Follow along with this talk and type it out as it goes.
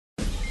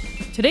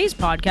Today's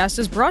podcast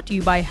is brought to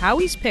you by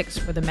Howie's Picks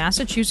for the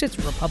Massachusetts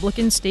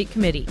Republican State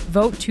Committee.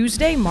 Vote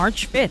Tuesday,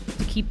 March 5th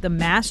to keep the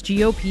Mass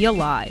GOP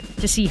alive.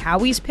 To see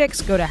Howie's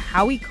Picks, go to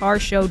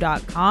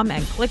howiecarrshow.com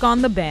and click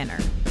on the banner.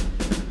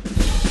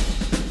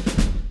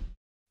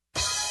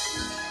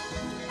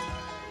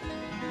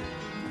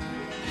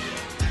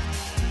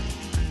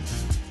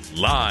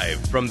 Live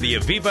from the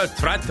Aviva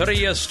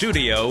Trattoria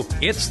studio,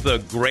 it's the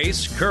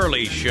Grace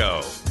Curley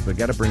Show. We've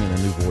got to bring in a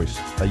new voice,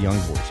 a young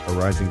voice, a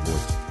rising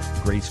voice.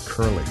 Grace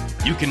Curley.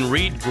 You can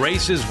read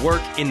Grace's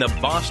work in the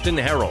Boston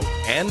Herald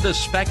and the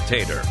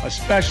Spectator.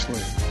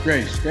 Especially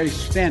Grace. Grace,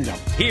 stand up.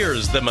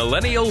 Here's the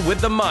millennial with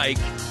the mic,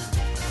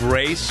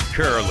 Grace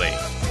Curley.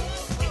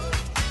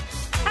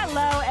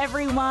 Hello,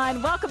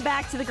 everyone. Welcome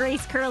back to the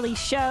Grace Curley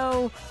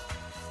Show.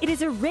 It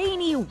is a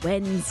rainy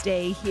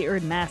Wednesday here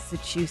in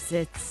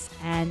Massachusetts,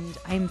 and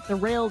I'm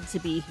thrilled to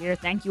be here.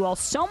 Thank you all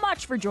so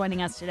much for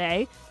joining us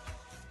today.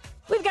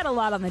 We've got a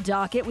lot on the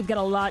docket. We've got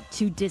a lot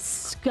to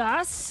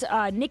discuss.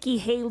 Nikki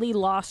Haley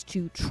lost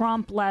to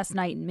Trump last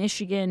night in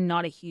Michigan.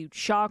 Not a huge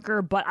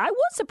shocker, but I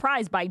was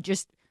surprised by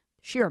just the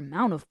sheer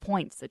amount of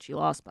points that she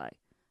lost by.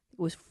 It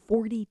was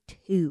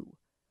 42.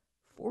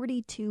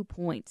 42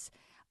 points.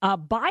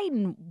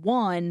 Biden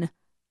won,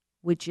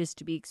 which is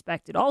to be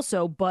expected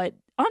also, but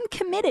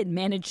uncommitted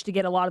managed to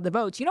get a lot of the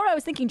votes. You know what I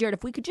was thinking, Jared?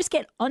 If we could just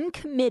get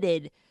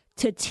uncommitted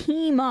to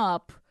team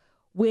up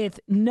with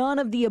none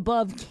of the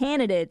above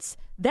candidates,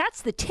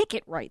 that's the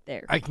ticket right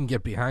there. I can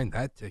get behind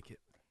that ticket.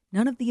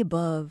 None of the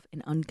above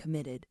and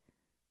uncommitted.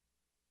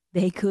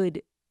 They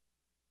could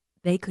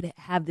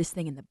have this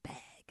thing in the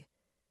bag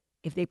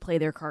if they play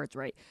their cards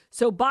right.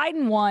 So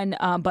Biden won,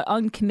 but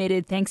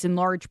uncommitted, thanks in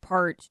large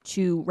part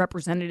to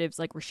representatives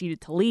like Rashida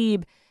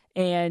Tlaib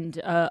and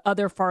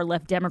other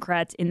far-left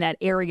Democrats in that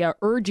area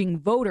urging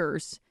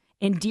voters.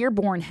 And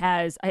Dearborn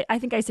has, I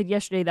think I said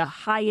yesterday, the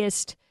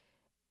highest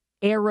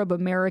Arab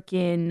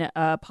American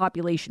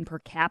population per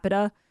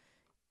capita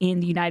in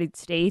the United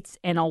States.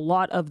 And a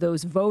lot of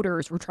those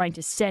voters were trying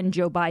to send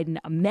Joe Biden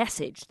a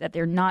message that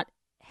they're not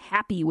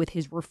happy with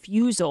his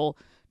refusal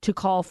to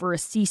call for a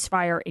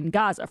ceasefire in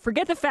Gaza.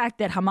 Forget the fact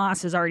that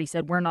Hamas has already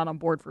said we're not on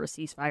board for a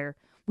ceasefire.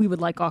 We would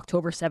like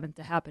October 7th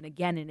to happen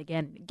again and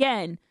again and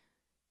again.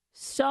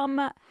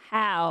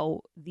 Somehow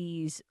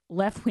these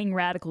left-wing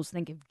radicals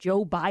think if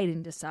Joe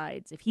Biden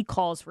decides, if he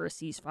calls for a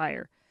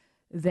ceasefire,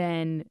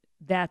 then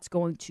that's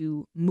going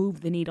to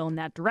move the needle in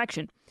that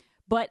direction.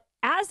 But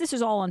as this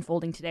is all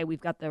unfolding today,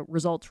 we've got the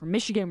results from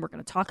Michigan. We're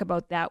going to talk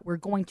about that. We're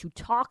going to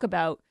talk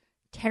about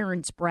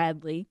Terrence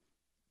Bradley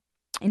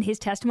and his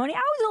testimony. I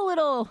was a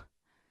little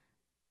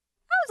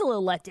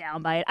let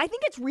down by it. I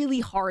think it's really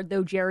hard,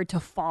 though, Jared,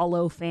 to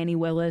follow Fani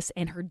Willis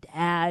and her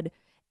dad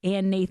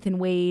and Nathan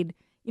Wade.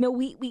 You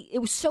know, it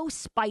was so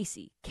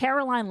spicy.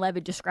 Caroline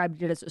Levitt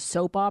described it as a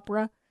soap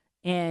opera,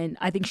 and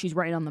I think she's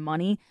right on the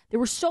money. There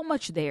was so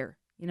much there.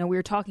 You know, we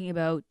were talking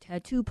about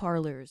tattoo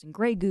parlors and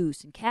Grey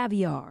Goose and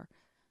caviar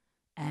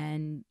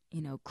and,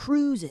 you know,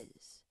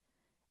 cruises.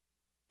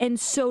 And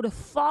so to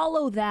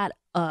follow that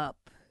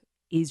up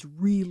is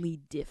really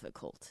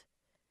difficult.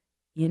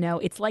 You know,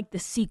 it's like the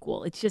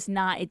sequel. It's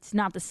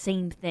not the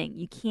same thing.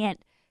 You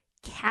can't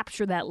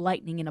capture that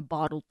lightning in a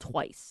bottle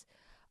twice.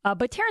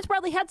 But Terrence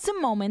Bradley had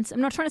some moments. I'm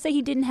not trying to say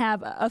he didn't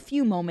have a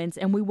few moments,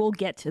 and we will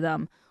get to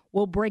them.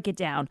 We'll break it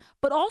down.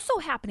 But also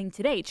happening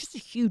today, it's just a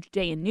huge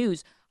day in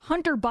news.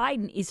 Hunter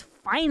Biden is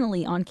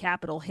finally on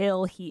Capitol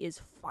Hill. He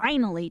is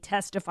finally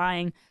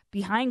testifying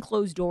behind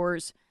closed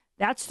doors.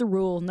 That's the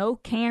rule. No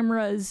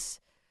cameras.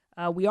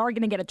 We are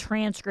going to get a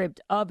transcript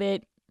of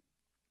it.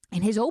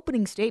 And his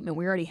opening statement,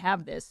 we already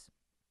have this.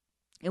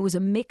 It was a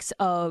mix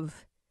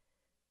of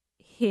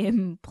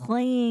him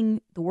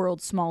playing the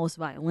world's smallest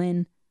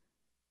violin,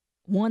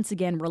 once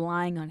again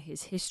relying on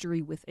his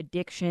history with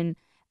addiction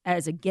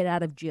as a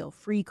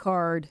get-out-of-jail-free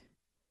card.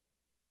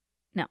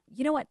 Now,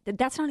 you know what?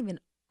 That's not even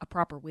a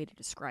proper way to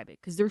describe it,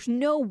 because there's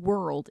no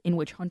world in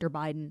which Hunter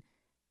Biden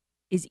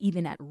is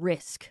even at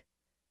risk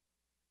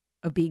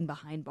of being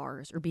behind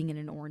bars or being in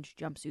an orange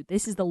jumpsuit.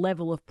 This is the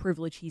level of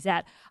privilege he's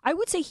at. I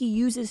would say he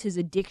uses his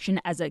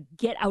addiction as a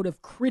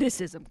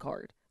get-out-of-criticism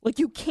card. Like,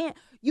 you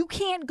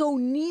can't go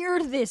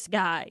near this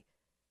guy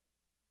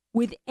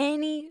with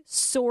any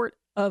sort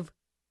of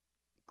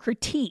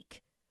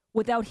critique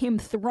without him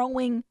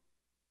throwing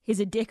his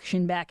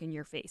addiction back in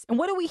your face. And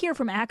what do we hear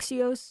from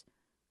Axios,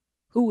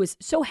 who was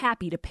so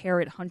happy to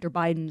parrot Hunter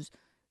Biden's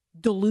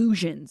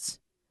delusions,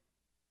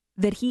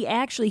 that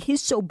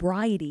his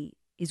sobriety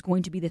is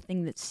going to be the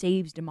thing that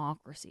saves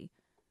democracy?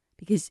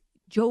 Because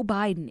Joe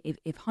Biden,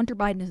 if Hunter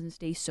Biden doesn't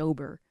stay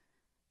sober,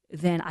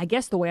 then I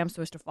guess the way I'm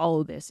supposed to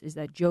follow this is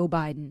that Joe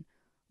Biden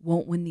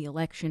won't win the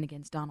election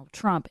against Donald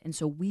Trump. And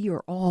so we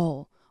are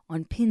all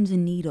on pins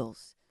and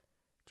needles,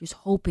 just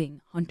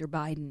hoping Hunter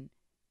Biden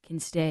can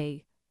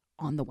stay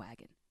on the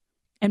wagon.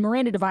 And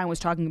Miranda Devine was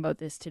talking about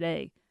this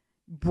today,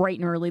 bright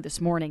and early this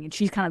morning, and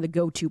she's kind of the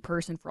go-to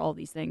person for all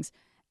these things.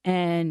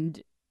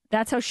 And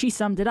that's how she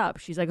summed it up.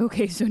 She's like,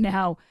 okay, so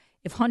now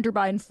if Hunter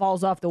Biden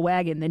falls off the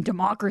wagon, then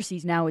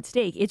democracy's now at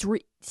stake.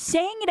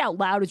 Saying it out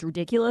loud is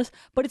ridiculous,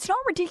 but it's not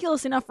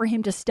ridiculous enough for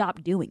him to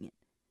stop doing it.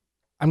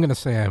 I'm going to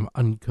say I'm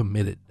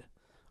uncommitted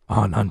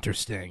on Hunter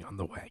staying on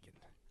the wagon.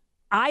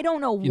 I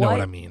don't know You know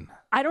what I mean?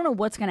 I don't know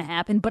what's going to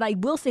happen, but I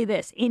will say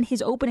this. In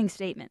his opening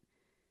statement,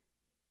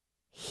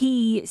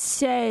 he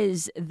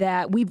says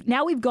that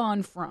we've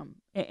gone from,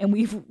 and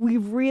we've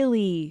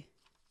really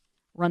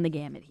run the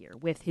gamut here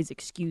with his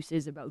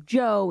excuses about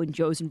Joe and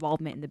Joe's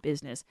involvement in the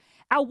business.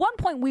 At one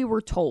point, we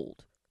were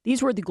told,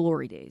 these were the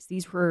glory days.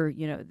 These were,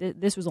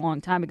 this was a long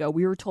time ago.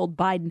 We were told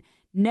Biden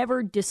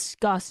never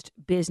discussed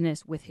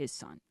business with his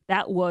son.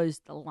 That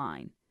was the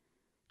line.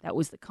 That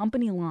was the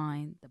company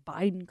line, the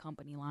Biden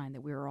company line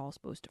that we were all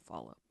supposed to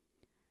follow.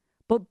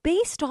 But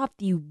based off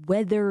the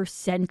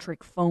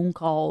weather-centric phone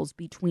calls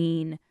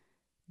between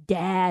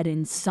dad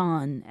and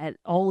son at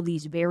all of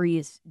these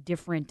various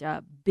different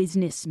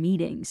business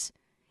meetings,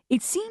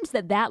 it seems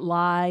that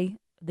lie,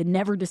 the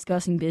never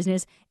discussing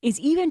business,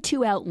 is even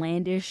too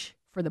outlandish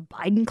for the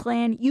Biden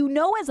clan. You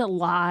know as a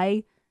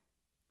lie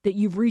that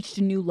you've reached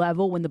a new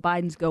level when the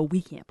Bidens go,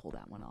 we can't pull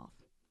that one off.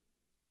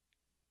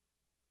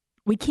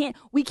 We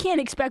can't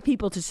expect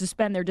people to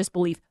suspend their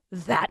disbelief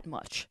that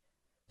much.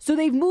 So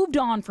they've moved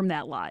on from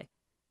that lie.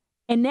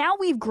 And now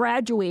we've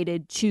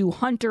graduated to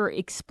Hunter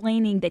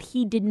explaining that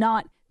he did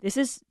not, this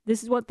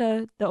is what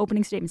the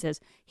opening statement says,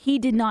 he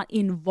did not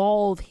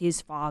involve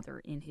his father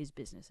in his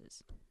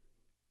businesses.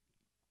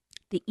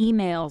 The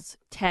emails,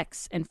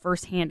 texts, and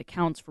firsthand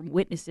accounts from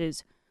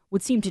witnesses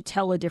would seem to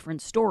tell a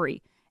different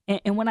story.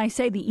 And when I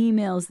say the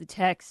emails, the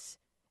texts,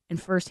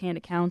 and firsthand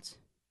accounts,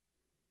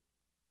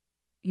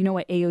 you know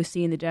what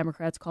AOC and the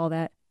Democrats call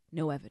that?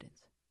 No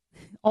evidence.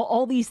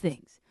 all these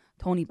things.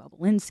 Tony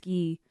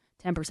Bobulinski,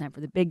 10%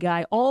 for the big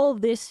guy. All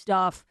of this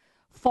stuff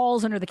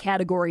falls under the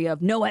category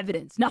of no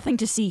evidence, nothing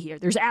to see here.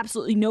 There's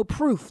absolutely no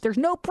proof. There's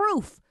no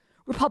proof.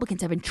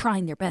 Republicans have been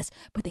trying their best,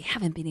 but they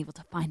haven't been able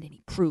to find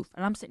any proof.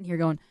 And I'm sitting here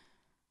going,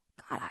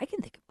 God, I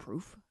can think of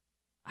proof.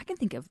 I can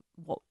think of,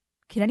 well,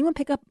 can anyone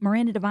pick up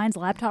Miranda Devine's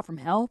laptop from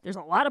hell? There's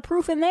a lot of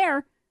proof in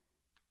there.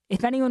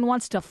 If anyone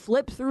wants to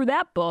flip through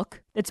that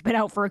book that's been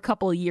out for a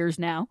couple of years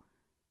now.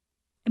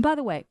 And by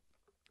the way,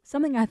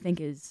 something I think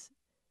is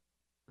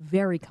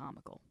very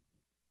comical.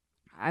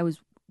 I was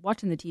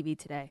watching the TV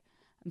today.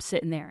 I'm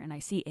sitting there and I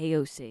see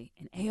AOC.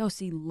 And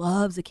AOC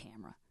loves a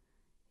camera.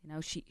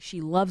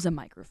 She loves a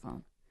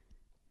microphone.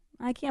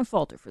 I can't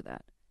fault her for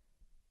that.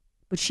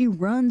 But she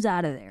runs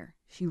out of there.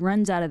 She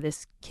runs out of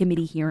this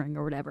committee hearing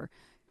or whatever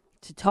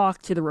to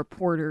talk to the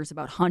reporters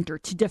about Hunter,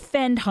 to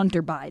defend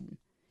Hunter Biden.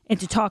 And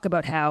to talk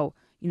about how,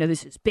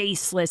 this is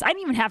baseless. I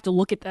didn't even have to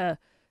look at the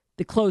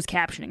closed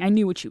captioning. I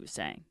knew what she was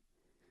saying.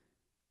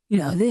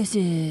 This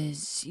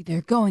is,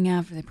 they're going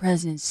after the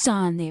president's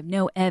son. They have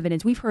no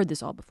evidence. We've heard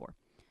this all before.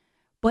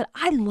 But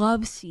I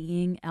love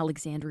seeing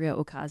Alexandria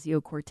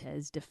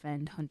Ocasio-Cortez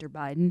defend Hunter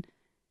Biden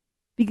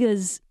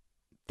because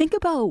think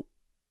about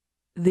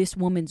this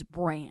woman's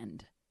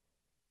brand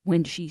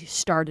when she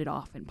started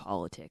off in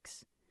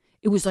politics.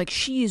 It was like,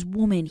 she is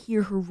woman,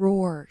 hear her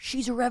roar.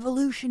 She's a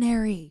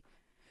revolutionary.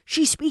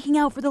 She's speaking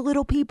out for the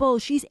little people.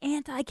 She's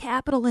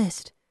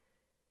anti-capitalist.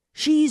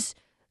 She's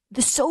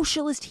the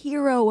socialist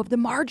hero of the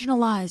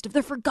marginalized, of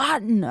the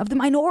forgotten, of the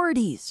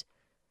minorities.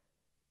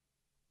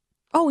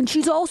 Oh, and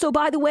she's also,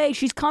 by the way,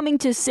 she's coming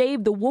to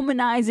save the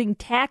womanizing,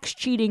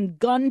 tax-cheating,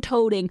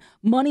 gun-toting,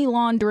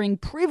 money-laundering,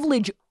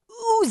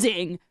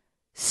 privilege-oozing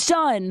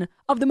son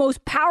of the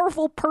most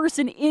powerful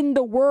person in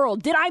the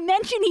world. Did I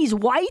mention he's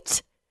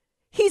white?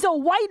 He's a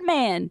white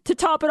man, to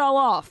top it all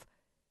off.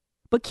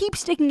 But keep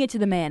sticking it to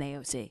the man,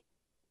 AOC.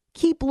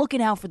 Keep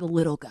looking out for the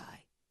little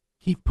guy.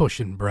 Keep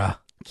pushing, bruh.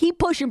 Keep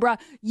pushing, bruh.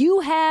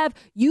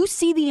 You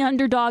see the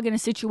underdog in a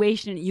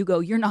situation and you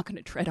go, you're not going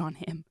to tread on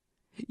him.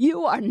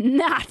 You are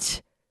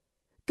not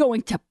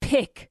going to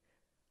pick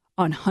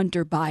on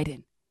Hunter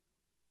Biden.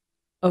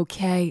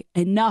 Okay?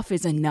 Enough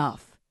is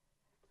enough.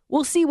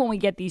 We'll see when we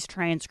get these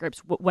transcripts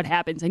what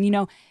happens.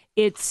 And,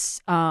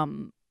 it's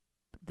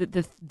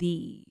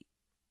the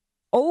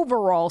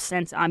overall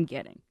sense I'm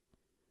getting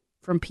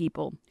from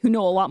people who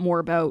know a lot more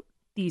about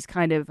these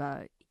kind of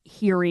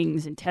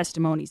hearings and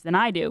testimonies than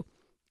I do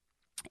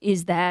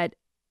is that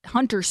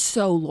Hunter's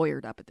so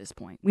lawyered up at this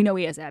point. We know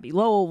he has Abby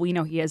Lowell. We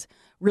know he has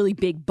really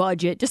big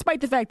budget, despite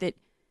the fact that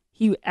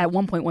he at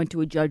one point went to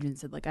a judge and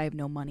said, I have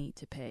no money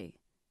to pay.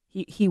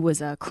 He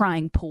was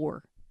crying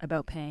poor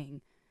about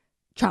paying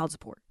child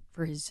support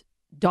for his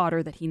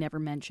daughter that he never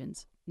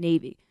mentions,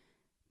 Navy.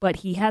 But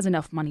he has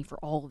enough money for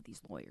all of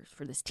these lawyers,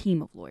 for this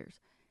team of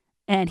lawyers.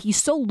 And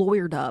he's so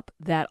lawyered up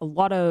that a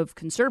lot of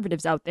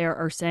conservatives out there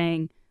are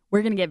saying,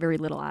 we're going to get very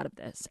little out of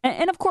this.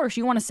 And of course,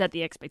 you want to set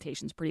the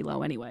expectations pretty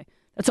low anyway.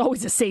 That's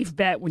always a safe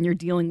bet when you're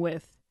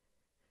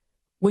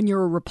when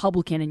you're a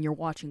Republican and you're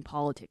watching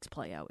politics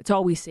play out. It's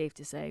always safe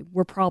to say,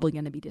 we're probably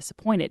going to be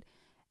disappointed.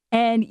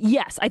 And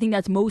yes, I think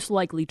that's most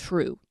likely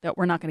true, that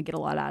we're not going to get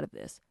a lot out of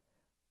this.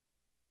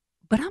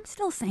 But I'm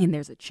still saying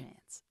there's a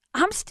chance.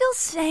 I'm still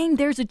saying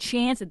there's a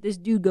chance that this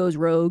dude goes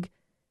rogue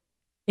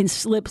and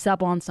slips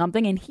up on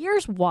something. And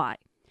here's why.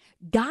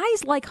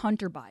 Guys like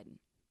Hunter Biden,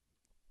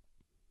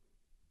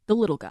 the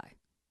little guy,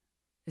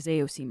 as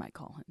AOC might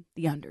call him,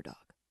 the underdog,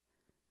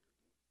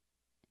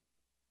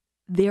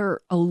 they're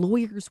a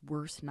lawyer's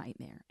worst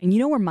nightmare. And you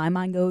know where my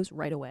mind goes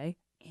right away?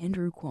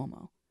 Andrew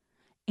Cuomo.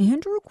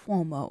 Andrew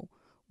Cuomo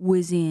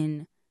was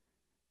in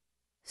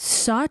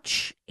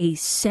such a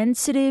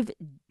sensitive,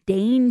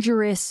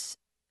 dangerous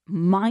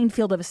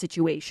minefield of a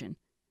situation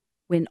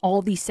when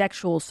all these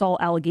sexual assault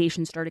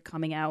allegations started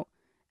coming out,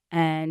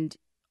 and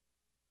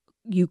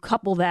you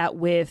couple that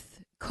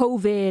with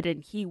COVID,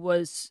 and he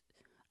was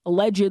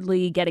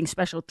allegedly getting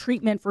special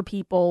treatment for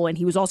people, and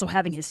he was also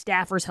having his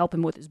staffers help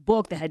him with his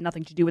book that had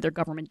nothing to do with their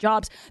government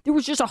jobs. There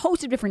was just a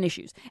host of different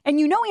issues. And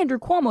you know Andrew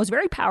Cuomo is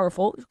very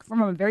powerful,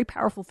 from a very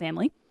powerful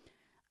family,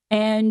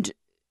 and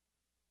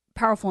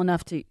powerful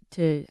enough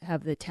to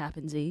have the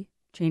Tappan Zee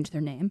change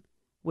their name,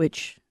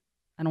 which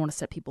I don't want to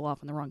set people off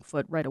on the wrong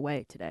foot right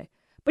away today.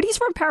 But he's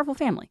from a powerful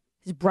family.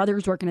 His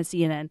brother's working at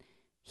CNN.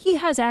 He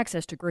has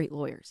access to great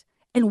lawyers.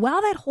 And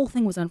while that whole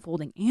thing was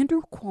unfolding,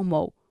 Andrew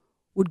Cuomo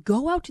would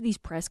go out to these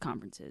press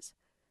conferences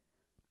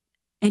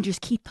and just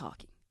keep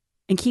talking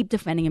and keep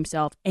defending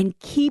himself and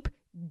keep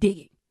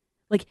digging.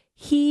 Like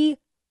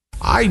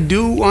I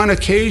do on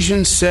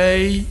occasion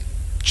say,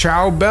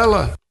 ciao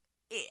Bella.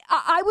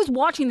 I was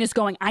watching this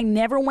going, I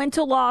never went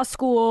to law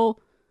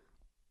school.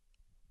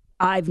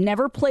 I've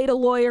never played a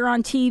lawyer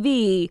on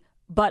TV,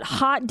 but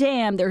hot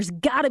damn, there's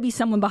got to be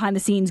someone behind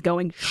the scenes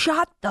going,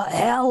 shut the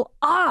hell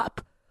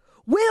up.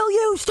 Will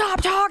you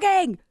stop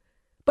talking?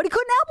 But he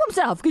couldn't help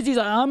himself because he's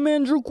like, I'm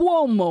Andrew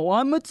Cuomo.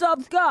 I'm a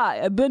tough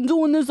guy. I've been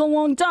doing this a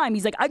long time.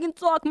 He's like, I can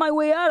talk my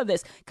way out of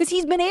this because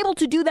he's been able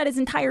to do that his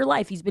entire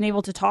life. He's been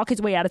able to talk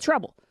his way out of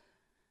trouble.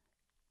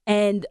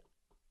 And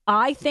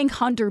I think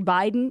Hunter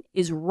Biden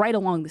is right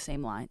along the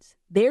same lines.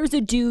 There's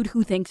a dude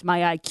who thinks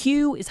my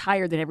IQ is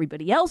higher than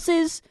everybody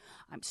else's.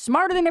 I'm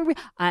smarter than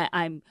everybody.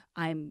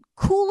 I'm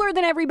cooler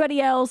than everybody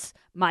else.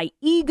 My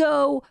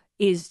ego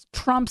is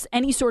trumps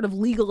any sort of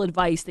legal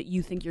advice that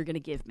you think you're going to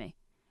give me.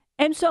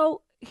 And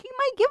so he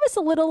might give us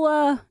a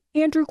little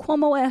Andrew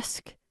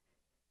Cuomo-esque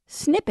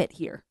snippet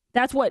here.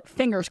 That's what,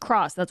 fingers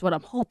crossed, that's what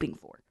I'm hoping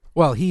for.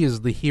 Well, he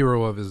is the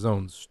hero of his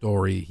own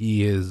story.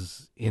 He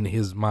is, in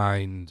his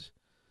mind,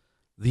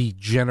 the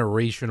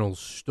generational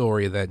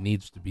story that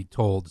needs to be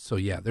told. So,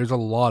 yeah, there's a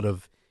lot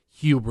of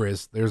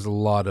hubris. There's a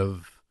lot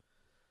of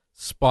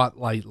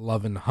spotlight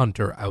loving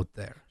Hunter out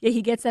there. Yeah,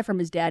 he gets that from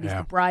his dad. He's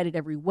the bride at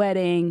every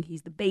wedding.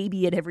 He's the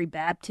baby at every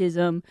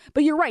baptism.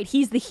 But you're right.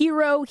 He's the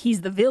hero. He's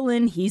the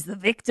villain. He's the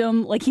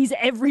victim. Like, he's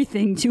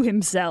everything to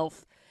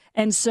himself.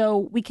 And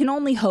so we can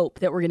only hope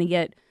that we're going to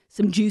get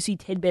some juicy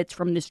tidbits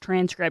from this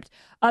transcript.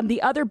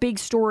 The other big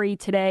story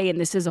today, and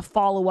this is a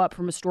follow-up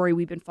from a story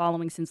we've been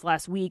following since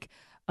last week,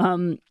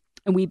 and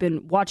we've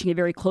been watching it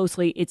very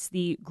closely. It's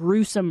the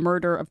gruesome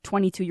murder of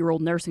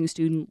 22-year-old nursing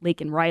student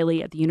Laken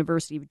Riley at the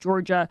University of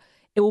Georgia.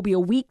 It will be a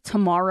week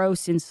tomorrow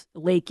since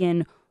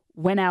Laken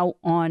went out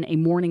on a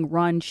morning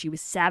run. She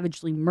was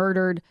savagely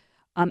murdered.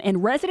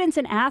 And residents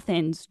in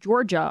Athens,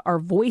 Georgia, are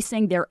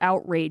voicing their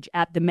outrage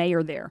at the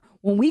mayor there.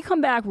 When we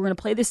come back, we're going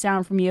to play this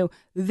sound from you.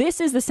 This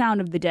is the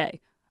sound of the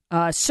day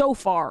so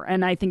far,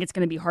 and I think it's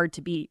going to be hard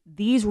to beat.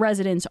 These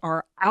residents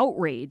are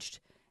outraged.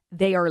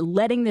 They are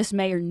letting this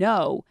mayor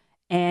know,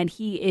 and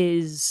he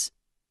is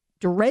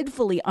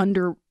dreadfully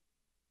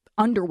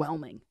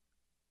underwhelming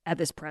at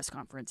this press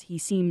conference. He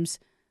seems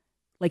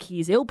like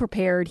he's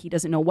ill-prepared. He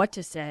doesn't know what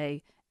to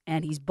say,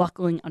 and he's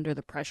buckling under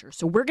the pressure.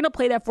 So we're going to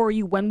play that for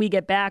you when we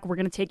get back. We're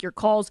going to take your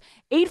calls,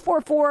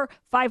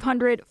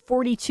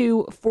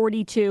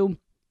 844-500-4242.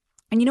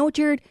 And you know what,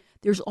 Jared?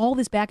 There's all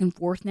this back and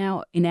forth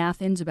now in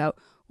Athens about,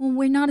 well,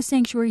 we're not a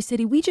sanctuary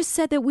city. We just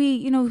said that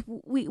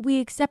we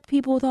accept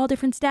people with all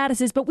different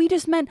statuses, but we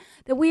just meant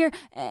that we're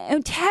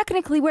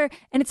technically we're,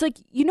 and it's like,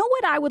 you know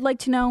what I would like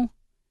to know?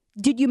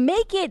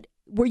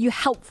 Were you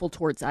helpful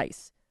towards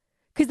ICE?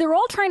 Because they're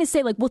all trying to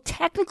say, like, well,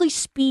 technically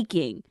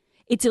speaking,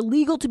 it's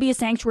illegal to be a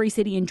sanctuary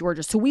city in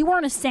Georgia. So we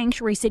weren't a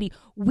sanctuary city.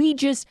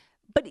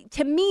 But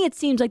to me, it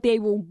seems like they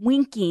were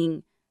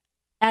winking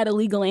at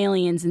illegal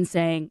aliens and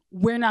saying,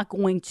 we're not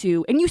going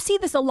to, and you see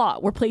this a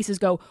lot where places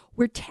go,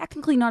 we're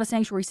technically not a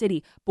sanctuary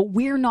city, but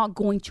we're not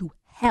going to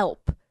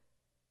help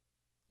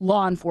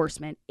law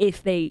enforcement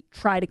if they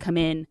try to come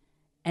in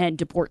and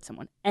deport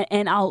someone.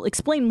 And I'll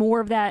explain more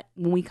of that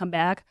when we come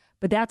back,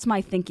 but that's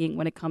my thinking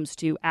when it comes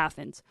to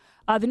Athens.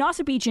 The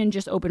Nauset Beach Inn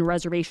just opened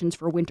reservations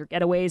for winter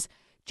getaways.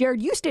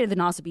 Jared, you stayed at the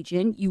Nauset Beach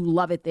Inn. You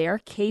love it there.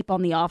 Cape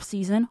on the off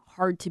season,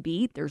 hard to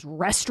beat. There's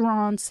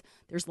restaurants,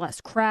 there's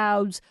less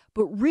crowds.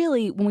 But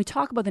really, when we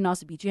talk about the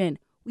Nauset Beach Inn,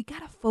 we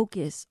got to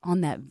focus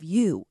on that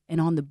view and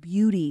on the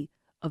beauty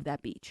of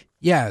that beach.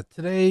 Yeah,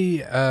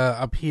 today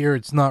up here,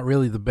 it's not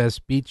really the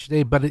best beach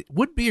day, but it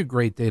would be a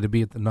great day to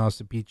be at the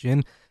Nauset Beach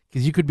Inn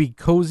because you could be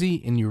cozy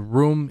in your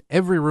room.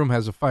 Every room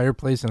has a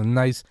fireplace and a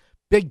nice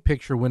big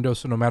picture window,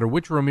 so no matter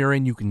which room you're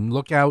in, you can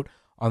look out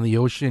on the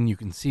ocean. You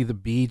can see the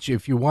beach.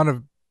 If you want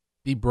to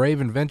be brave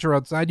and venture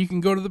outside, you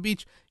can go to the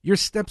beach. You're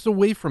steps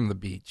away from the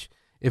beach.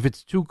 If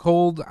it's too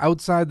cold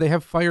outside, they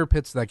have fire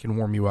pits that can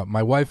warm you up.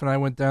 My wife and I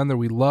went down there.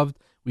 We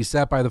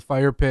sat by the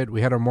fire pit.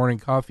 We had our morning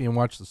coffee and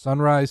watched the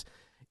sunrise.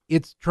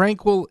 It's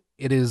tranquil.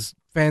 It is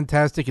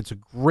fantastic. It's a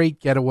great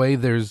getaway.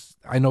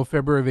 I know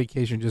February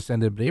vacation just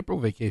ended, but April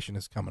vacation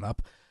is coming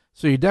up.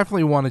 So you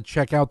definitely want to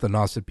check out the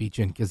Nauset Beach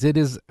Inn because it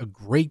is a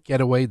great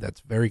getaway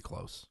that's very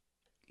close.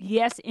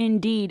 Yes,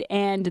 indeed.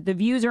 And the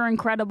views are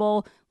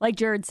incredible. Like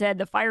Jared said,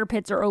 the fire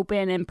pits are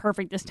open and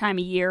perfect this time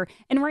of year.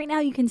 And right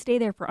now you can stay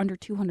there for under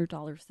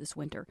 $200 this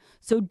winter.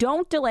 So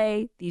don't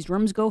delay. These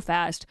rooms go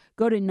fast.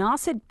 Go to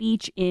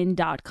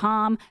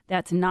nausetbeachinn.com.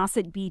 That's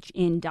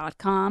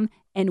nausetbeachinn.com.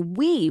 And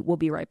we will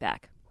be right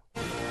back.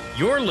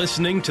 You're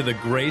listening to The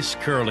Grace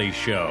Curley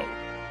Show.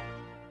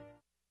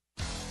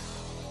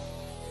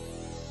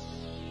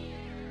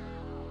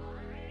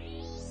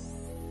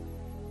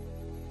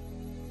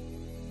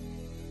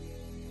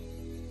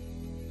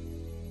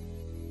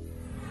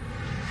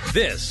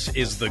 This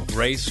is The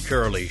Grace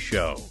Curley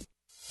Show.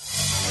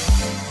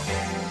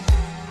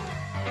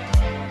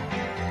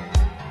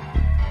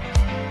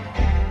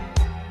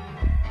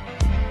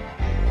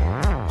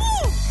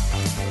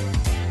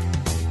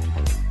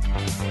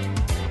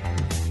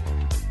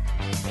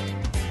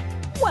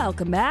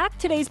 Welcome back.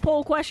 Today's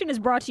poll question is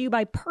brought to you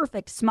by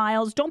Perfect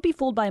Smiles. Don't be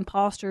fooled by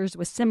imposters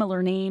with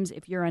similar names.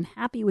 If you're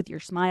unhappy with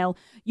your smile,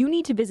 you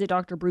need to visit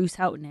Dr. Bruce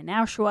Houghton in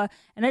Nashua.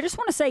 And I just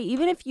want to say,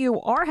 even if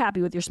you are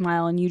happy with your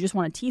smile and you just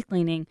want a teeth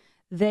cleaning,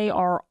 they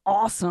are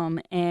awesome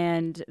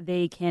and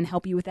they can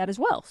help you with that as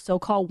well. So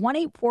call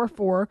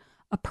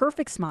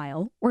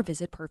 1-844-A-PERFECT-SMILE or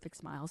visit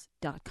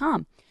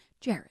perfectsmiles.com.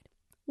 Jared,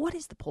 what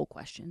is the poll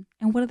question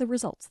and what are the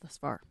results thus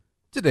far?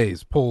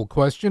 Today's poll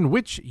question,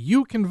 which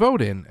you can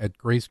vote in at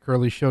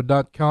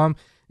gracecurleyshow.com,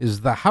 is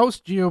the House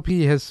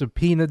GOP has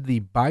subpoenaed the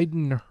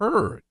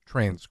Biden-Hur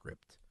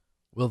transcript.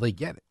 Will they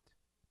get it?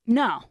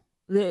 No.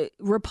 The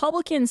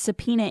Republicans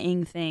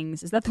subpoenaing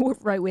things, is that the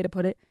right way to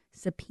put it?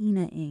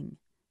 Subpoenaing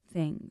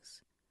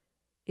things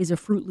is a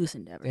fruitless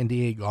endeavor.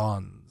 NDA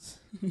gons.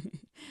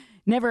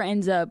 Never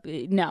ends up,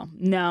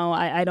 no,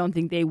 I don't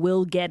think they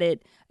will get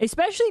it,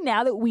 especially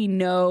now that we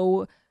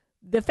know.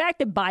 The fact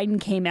that Biden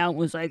came out and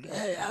was like,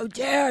 hey, how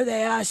dare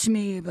they ask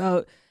me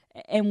about,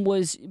 and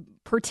was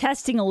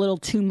protesting a little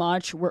too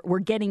much. We're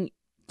getting,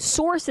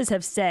 sources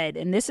have said,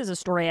 and this is a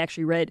story I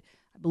actually read,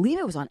 I believe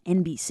it was on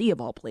NBC of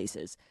all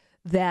places,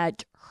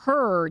 that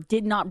Hur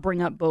did not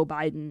bring up Beau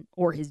Biden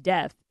or his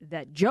death,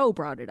 that Joe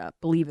brought it up,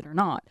 believe it or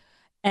not.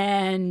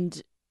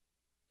 And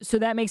so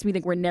that makes me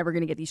think we're never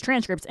going to get these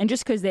transcripts. And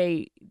just because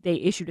they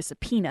issued a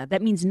subpoena,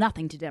 that means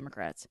nothing to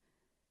Democrats.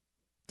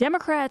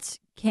 Democrats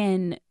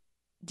can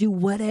do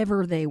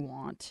whatever they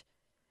want.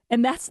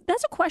 And that's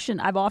a question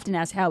I've often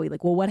asked Howie,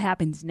 like, well, what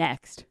happens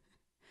next?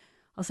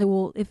 I'll say,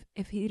 well,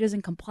 if he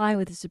doesn't comply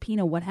with the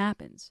subpoena, what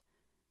happens?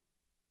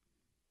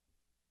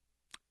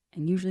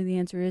 And usually the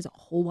answer is a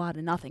whole lot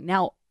of nothing.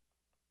 Now,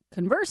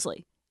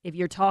 conversely, if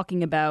you're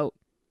talking about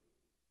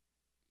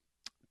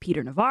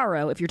Peter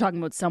Navarro, if you're talking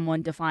about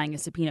someone defying a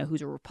subpoena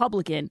who's a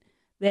Republican,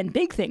 then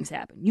big things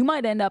happen. You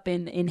might end up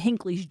in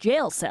Hinckley's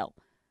jail cell.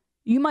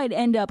 You might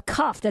end up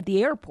cuffed at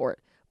the airport.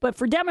 But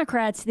for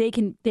Democrats, they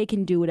can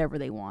do whatever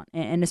they want.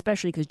 And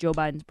especially because Joe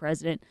Biden's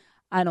president,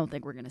 I don't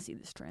think we're going to see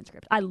this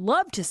transcript. I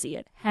love to see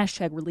it. #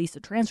 release the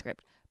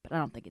transcript. But I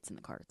don't think it's in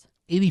the cards.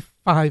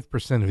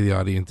 85% of the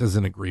audience is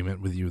in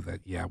agreement with you that,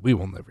 yeah, we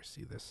will never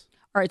see this.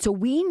 All right, so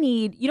we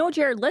need,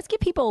 Jared, let's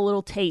give people a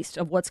little taste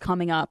of what's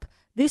coming up.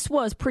 This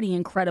was pretty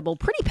incredible,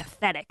 pretty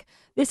pathetic.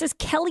 This is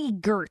Kelly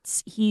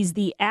Girtz. He's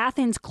the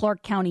Athens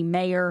Clark County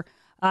mayor.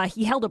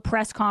 He held a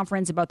press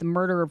conference about the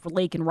murder of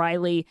Lake and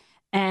Riley.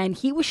 And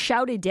he was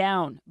shouted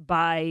down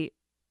by,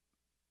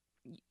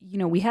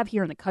 we have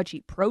here in the cut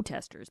sheet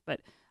protesters,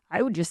 but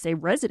I would just say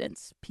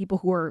residents, people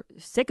who are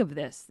sick of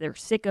this. They're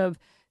sick of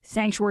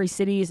sanctuary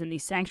cities and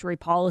these sanctuary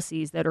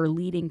policies that are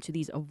leading to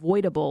these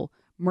avoidable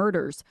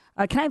murders.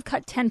 Can I have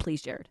cut 10,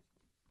 please, Jared?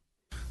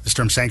 This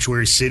term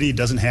sanctuary city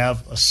doesn't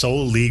have a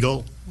sole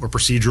legal or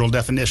procedural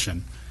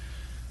definition.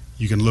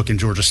 You can look in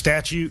Georgia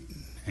statute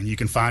and you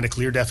can find a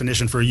clear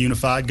definition for a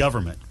unified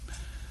government.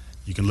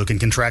 You can look in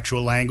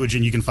contractual language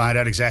and you can find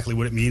out exactly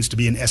what it means to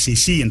be an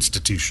SEC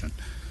institution.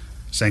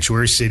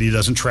 Sanctuary city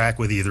doesn't track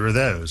with either of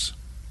those.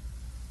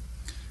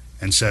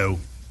 And so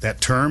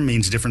that term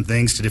means different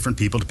things to different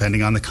people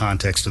depending on the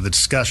context of the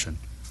discussion.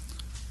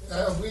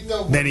 We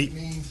know what it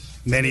means.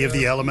 Many of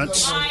the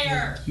elements.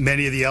 Liar.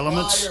 Many of the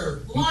elements.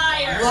 Liar.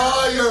 Liar.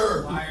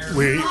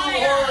 We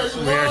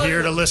are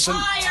here to listen.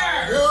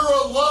 Liar. You're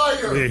a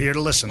liar. We are here to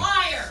listen.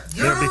 Liar.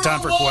 There'll be time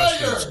for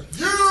questions.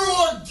 You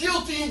are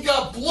guilty and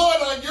got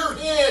blood on your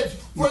hands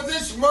for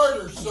this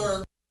murder,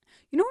 sir.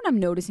 You know what I'm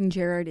noticing,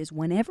 Jared, is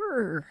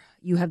whenever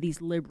you have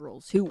these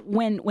liberals who,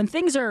 when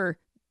things are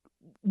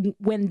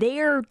when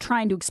they're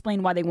trying to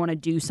explain why they want to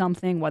do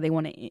something, why they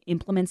want to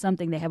implement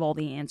something, they have all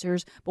the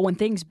answers. But when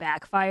things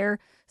backfire,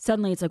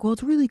 suddenly it's like, well,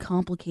 it's really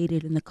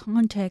complicated in the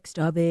context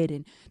of it.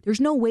 And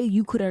there's no way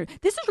you could.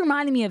 This is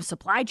reminding me of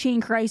supply chain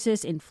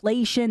crisis,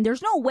 inflation.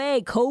 There's no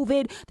way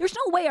COVID. There's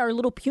no way our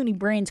little puny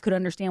brains could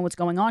understand what's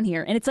going on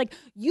here. And it's like,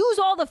 use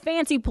all the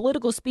fancy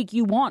political speak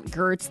you want,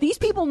 Girtz. These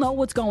people know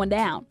what's going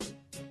down.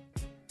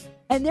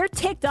 And they're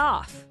ticked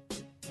off.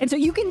 And so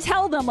you can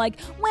tell them, like,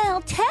 well,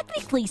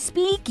 technically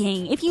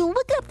speaking, if you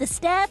look up the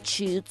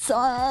statutes,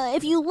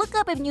 if you look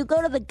up and you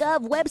go to the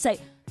Gov website,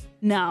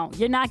 no,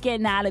 you're not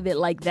getting out of it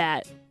like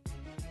that.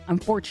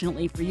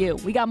 Unfortunately for you.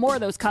 We got more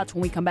of those cuts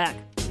when we come back.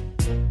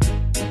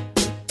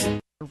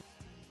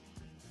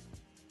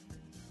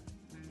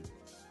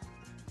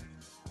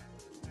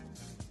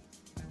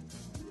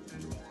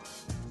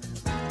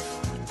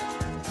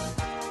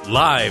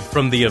 Live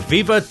from the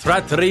Aviva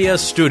Trattoria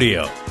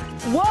studio.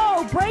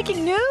 Whoa,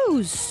 breaking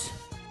news!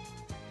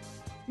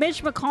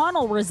 Mitch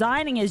McConnell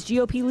resigning as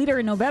GOP leader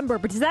in November,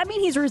 but does that mean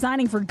he's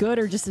resigning for good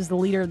or just as the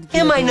leader of the GOP?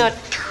 Am I not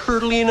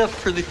turtly enough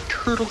for the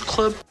Turtle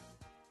Club?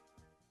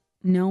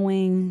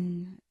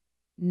 Knowing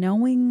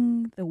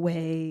the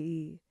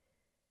way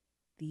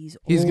these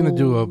he's going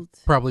to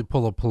probably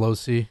pull a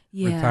Pelosi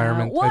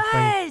retirement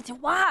type thing.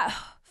 Why?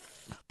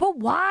 But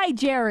why,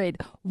 Jared?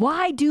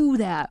 Why do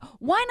that?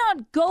 Why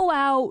not go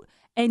out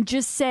and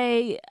just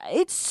say,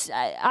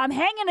 I'm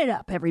hanging it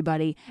up,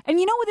 everybody. And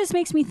you know what this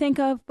makes me think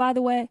of, by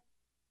the way?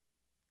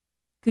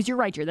 Because you're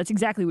right, Jared. That's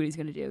exactly what he's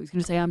going to do. He's going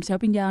to say, I'm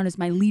stepping down as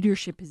my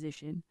leadership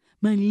position.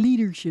 But I'm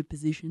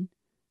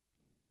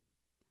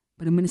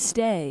going to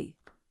stay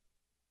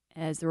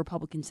as the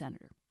Republican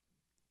senator.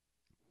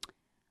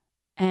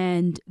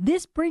 And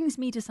this brings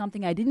me to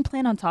something I didn't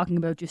plan on talking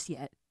about just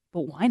yet.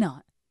 But why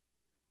not?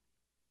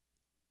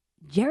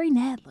 Jerry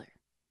Nadler.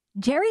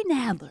 Jerry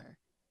Nadler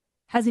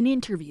has an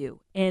interview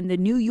in the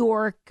New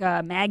York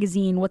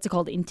magazine, what's it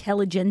called,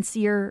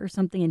 Intelligencer or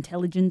something,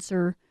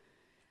 Intelligencer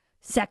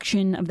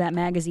section of that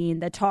magazine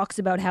that talks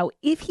about how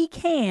if he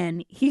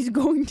can, he's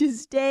going to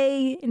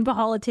stay in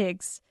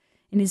politics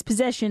in his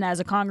position as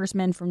a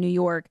congressman from New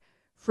York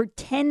for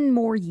 10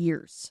 more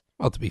years.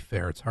 Well, to be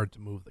fair, it's hard to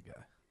move the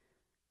guy.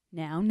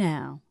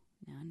 Now.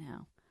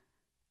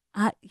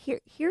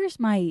 Here's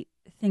my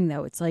thing,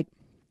 though. It's like,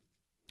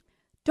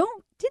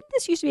 didn't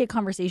this used to be a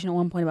conversation at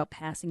one point about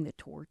passing the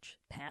torch,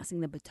 passing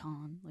the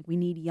baton? Like, we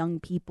need young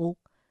people.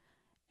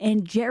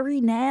 And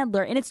Jerry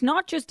Nadler, and it's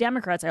not just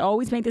Democrats. I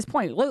always make this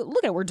point.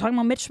 Look at, we're talking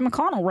about Mitch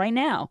McConnell right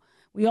now.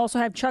 We also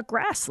have Chuck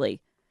Grassley,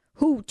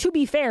 who, to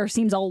be fair,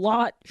 seems a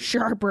lot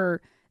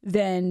sharper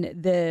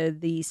than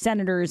the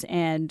senators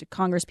and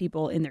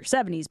congresspeople in their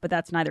 70s, but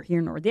that's neither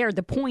here nor there.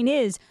 The point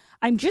is,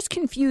 I'm just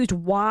confused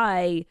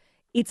why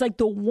it's like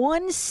the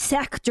one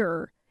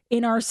sector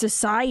in our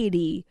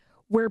society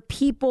where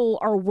people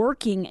are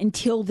working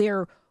until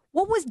they're,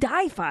 what was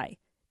Di-Fi?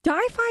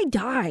 Di-Fi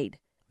died.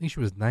 I think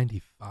she was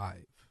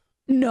 95.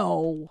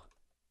 No.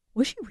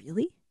 Was she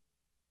really?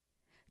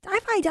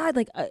 Di-Fi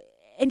died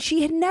and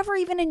she had never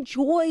even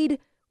enjoyed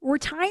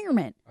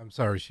retirement. I'm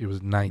sorry, she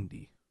was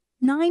 90.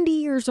 90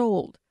 years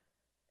old.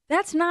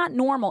 That's not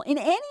normal. In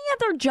any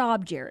other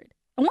job, Jared,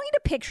 I want you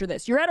to picture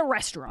this. You're at a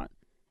restaurant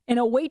and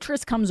a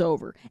waitress comes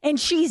over and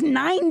she's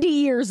 90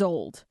 years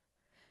old.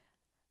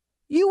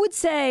 You would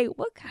say,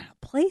 what kind of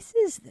place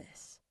is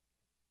this?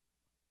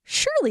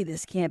 Surely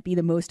this can't be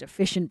the most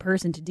efficient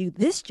person to do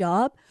this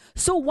job.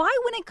 So why,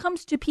 when it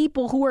comes to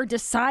people who are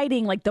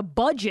deciding like the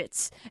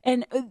budgets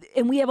and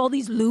we have all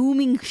these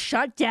looming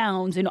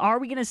shutdowns and are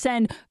we going to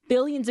send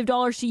billions of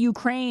dollars to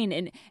Ukraine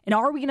and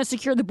are we going to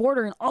secure the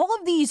border and all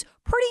of these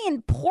pretty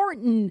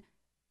important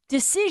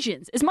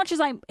decisions, as much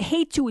as I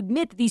hate to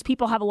admit that these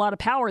people have a lot of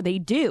power, they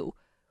do.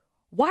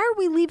 Why are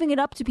we leaving it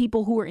up to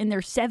people who are in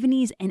their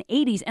 70s and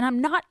 80s? And I'm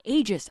not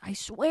ageist. I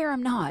swear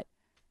I'm not.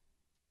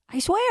 I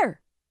swear.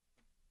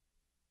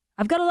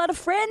 I've got a lot of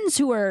friends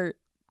who are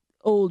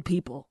old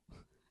people.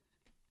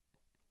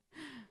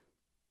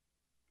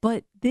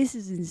 But this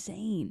is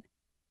insane.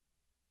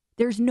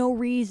 There's no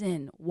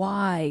reason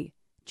why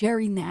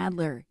Jerry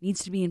Nadler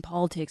needs to be in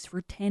politics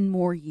for 10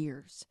 more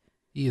years.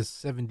 He is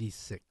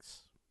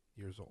 76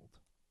 years old.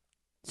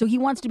 So he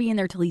wants to be in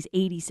there till he's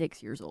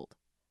 86 years old.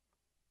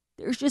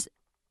 There's just,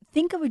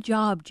 think of a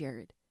job,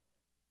 Jared,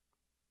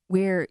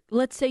 where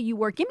let's say you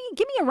work, give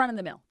me a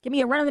run-of-the-mill. Give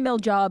me a run-of-the-mill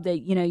job that,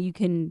 you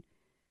can,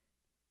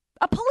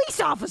 a police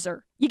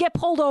officer, you get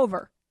pulled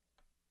over,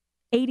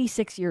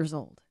 86 years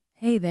old.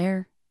 Hey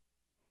there,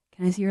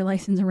 can I see your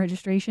license and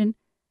registration?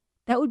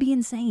 That would be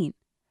insane.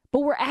 But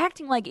we're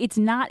acting like it's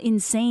not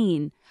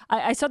insane.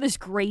 I saw this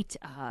great,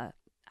 I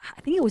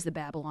think it was the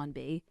Babylon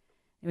Bee.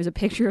 It was a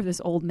picture of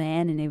this old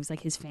man, and it was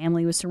like his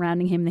family was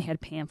surrounding him. They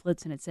had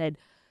pamphlets, and it said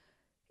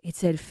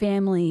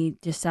family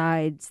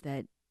decides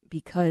that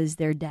because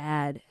their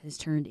dad has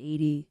turned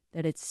 80,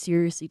 that it's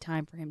seriously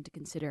time for him to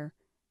consider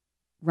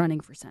running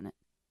for Senate.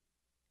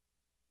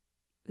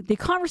 The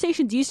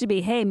conversations used to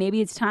be, hey, maybe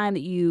it's time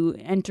that you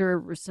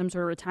enter some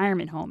sort of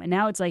retirement home. And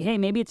now it's like, hey,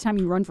 maybe it's time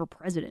you run for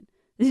president.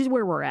 This is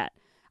where we're at.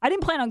 I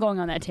didn't plan on going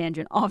on that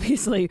tangent,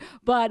 obviously,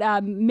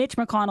 but Mitch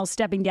McConnell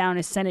stepping down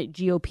as Senate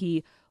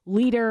GOP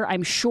leader.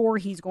 I'm sure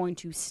he's going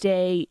to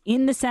stay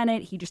in the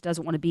Senate. He just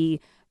doesn't want to be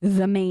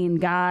the main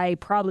guy.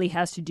 Probably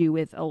has to do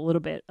with a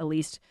little bit, at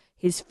least,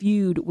 his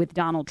feud with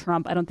Donald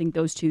Trump. I don't think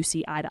those two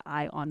see eye to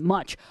eye on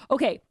much.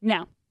 Okay,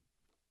 now,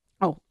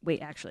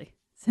 actually,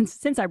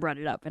 since I brought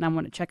it up and I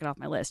want to check it off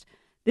my list,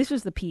 this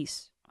was the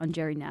piece on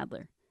Jerry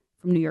Nadler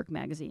from New York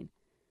Magazine.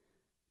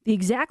 The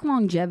exact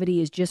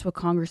longevity is just what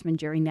Congressman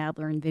Jerry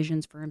Nadler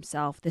envisions for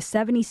himself. The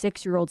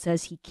 76-year-old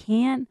says he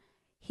can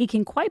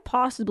quite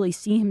possibly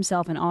see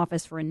himself in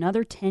office for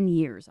another 10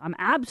 years. I'm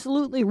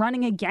absolutely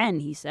running again,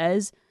 he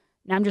says.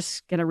 Now I'm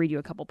just going to read you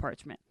a couple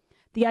parts from it.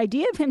 The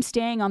idea of him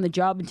staying on the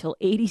job until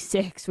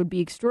 86 would be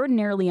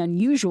extraordinarily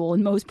unusual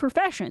in most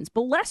professions,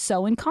 but less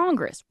so in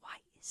Congress. Why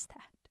is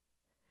that?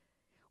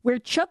 Where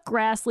Chuck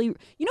Grassley,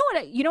 you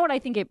know what I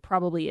think it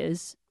probably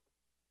is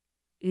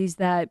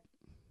that,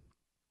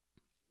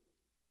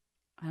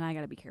 and I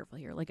got to be careful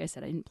here. Like I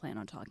said, I didn't plan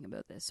on talking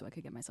about this, so I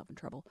could get myself in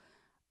trouble.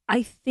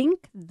 I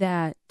think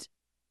that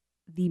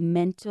the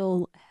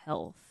mental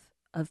health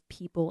of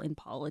people in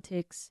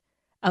politics,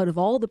 out of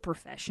all the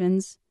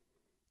professions,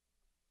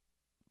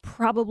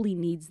 probably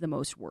needs the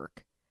most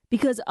work.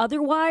 Because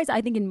otherwise,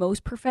 I think in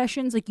most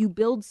professions, like you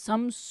build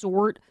some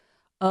sort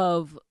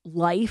of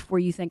life where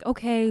you think,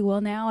 okay,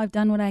 well, now I've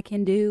done what I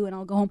can do and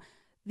I'll go home.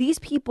 These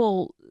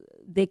people,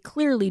 they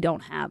clearly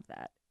don't have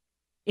that.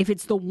 If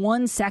it's the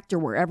one sector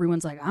where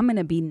everyone's like, I'm going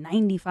to be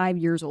 95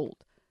 years old.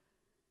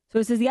 So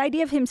it says the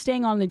idea of him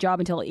staying on the job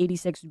until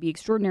 86 would be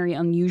extraordinarily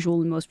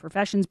unusual in most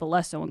professions, but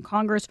less so in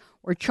Congress,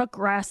 where Chuck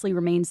Grassley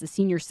remains the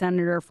senior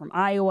senator from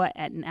Iowa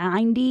at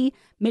 90.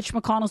 Mitch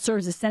McConnell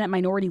serves as Senate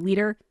Minority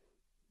Leader,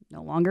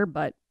 no longer,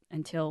 but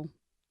until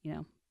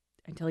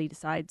he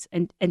decides,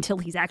 and until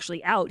he's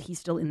actually out, he's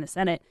still in the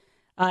Senate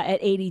at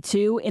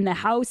 82. In the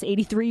House,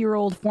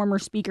 83-year-old former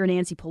Speaker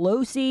Nancy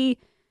Pelosi.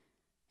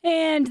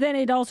 And then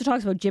it also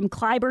talks about Jim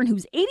Clyburn,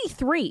 who's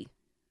 83.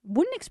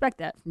 Wouldn't expect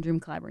that from Jim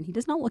Clyburn. He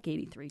does not look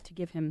 83, to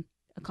give him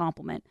a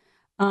compliment.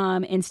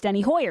 And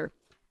Steny Hoyer.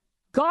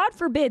 God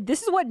forbid,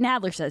 this is what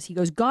Nadler says. He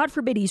goes, God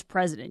forbid he's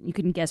president. You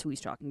can guess who he's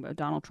talking about,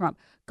 Donald Trump.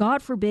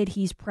 God forbid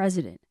he's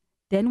president.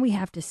 Then we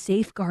have to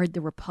safeguard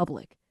the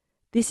republic.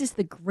 This is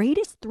the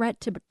greatest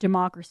threat to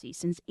democracy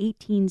since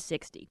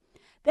 1860.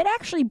 That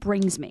actually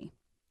brings me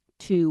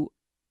to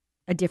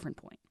a different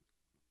point.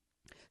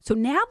 So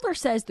Nadler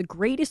says the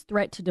greatest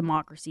threat to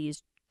democracy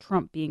is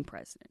Trump being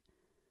president.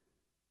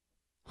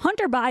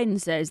 Hunter Biden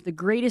says the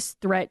greatest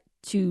threat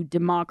to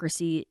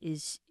democracy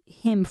is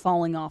him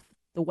falling off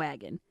the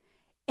wagon.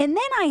 And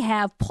then I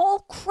have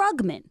Paul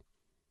Krugman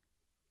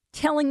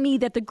telling me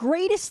that the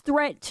greatest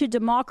threat to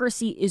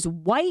democracy is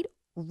white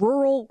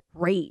rural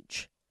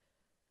rage.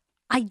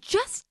 I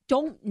just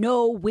don't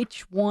know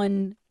which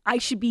one I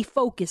should be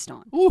focused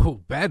on.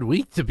 Ooh, bad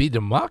week to be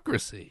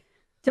democracy.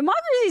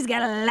 Democracy's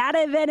got a lot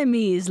of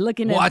enemies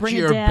looking to Watch bring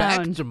your it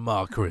down. back,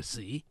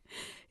 democracy.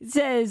 It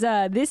says,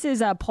 this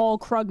is Paul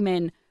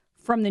Krugman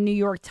from the New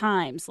York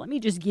Times. Let me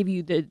just give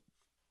you the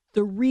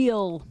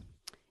real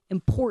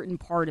important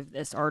part of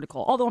this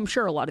article, although I'm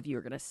sure a lot of you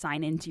are going to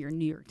sign into your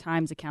New York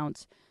Times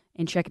accounts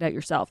and check it out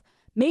yourself.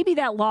 Maybe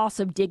that loss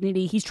of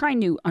dignity, he's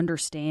trying to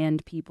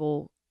understand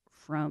people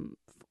from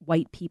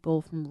white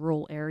people from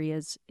rural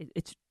areas.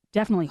 It's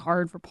definitely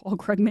hard for Paul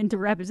Krugman to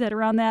wrap his head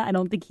around that. I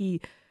don't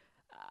think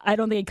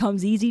it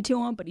comes easy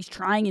to him, but he's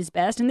trying his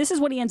best. And this is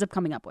what he ends up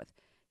coming up with.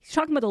 He's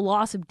talking about the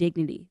loss of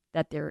dignity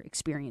that they're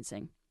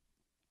experiencing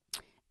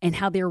and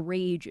how their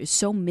rage is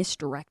so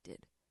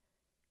misdirected.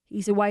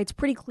 He said why it's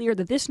pretty clear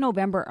that this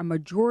November, a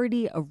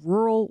majority of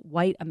rural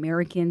white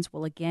Americans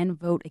will again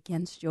vote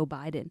against Joe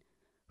Biden,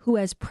 who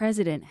as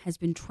president has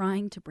been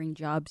trying to bring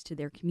jobs to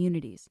their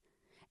communities.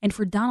 And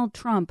for Donald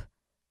Trump,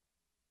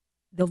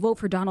 they'll vote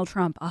for Donald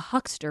Trump, a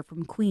huckster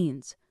from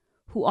Queens,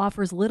 who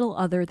offers little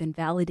other than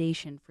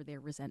validation for their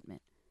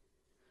resentment.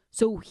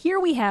 So here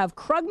we have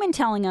Krugman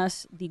telling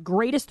us the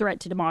greatest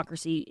threat to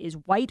democracy is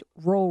white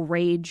rural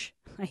rage.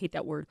 I hate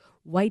that word.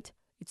 White,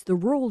 it's the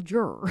rural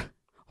juror.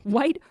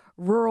 White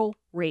rural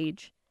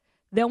rage.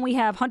 Then we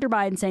have Hunter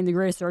Biden saying the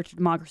greatest threat to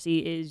democracy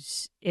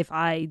is if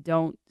I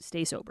don't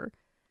stay sober.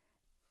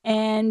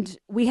 And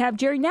we have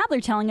Jerry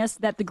Nadler telling us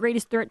that the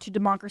greatest threat to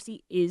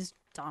democracy is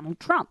Donald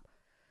Trump.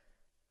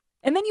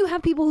 And then you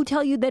have people who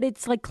tell you that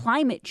it's like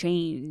climate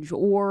change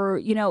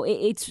or,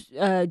 it's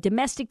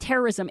domestic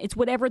terrorism. It's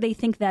whatever they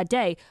think that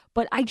day.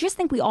 But I just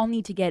think we all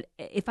need to get,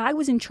 if I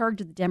was in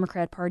charge of the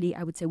Democrat Party,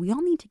 I would say we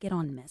all need to get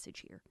on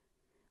message here.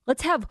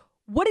 Let's have,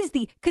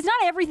 because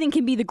not everything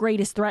can be the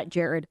greatest threat,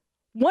 Jared.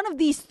 One of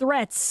these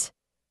threats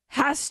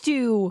has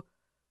to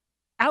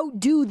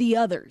outdo the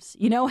others,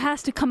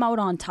 has to come out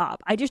on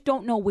top. I just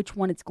don't know which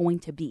one it's going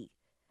to be.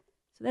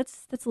 So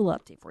that's a little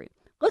update for you.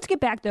 Let's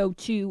get back, though,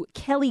 to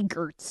Kelly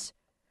Girtz,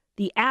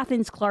 the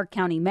Athens Clark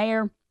County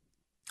mayor,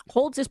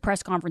 holds his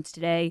press conference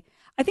today.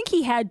 I think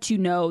he had to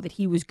know that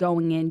he was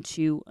going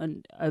into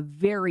a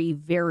very,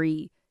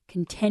 very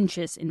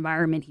contentious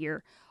environment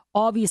here.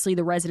 Obviously,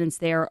 the residents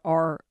there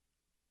are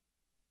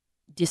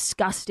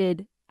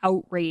disgusted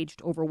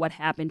outraged over what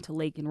happened to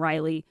Laken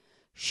Riley.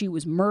 She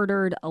was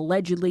murdered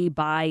allegedly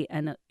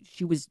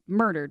she was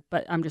murdered,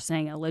 but I'm just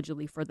saying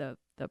allegedly for the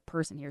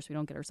person here so we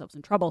don't get ourselves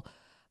in trouble,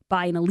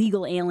 by an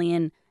illegal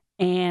alien.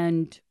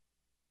 And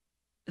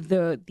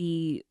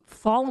the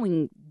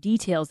following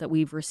details that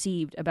we've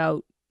received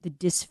about the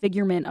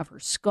disfigurement of her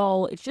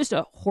skull, it's just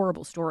a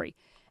horrible story.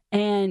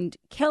 And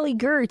Kelly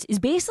Girtz is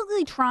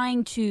basically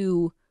trying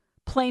to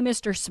play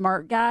Mr.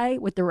 Smart Guy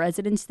with the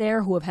residents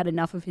there who have had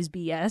enough of his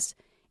BS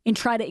and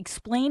try to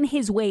explain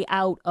his way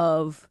out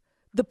of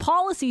the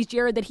policies,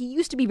 Jared, that he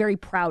used to be very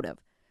proud of.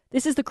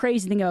 This is the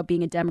crazy thing about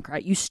being a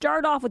Democrat. You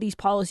start off with these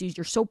policies,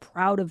 you're so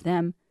proud of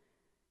them.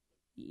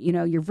 You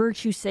know, you're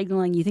virtue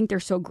signaling, you think they're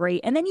so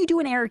great. And then you do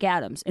an Eric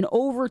Adams. And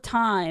over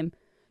time,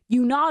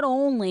 you not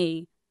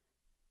only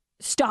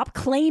stop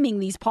claiming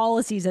these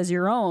policies as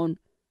your own,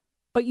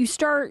 but you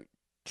start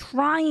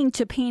trying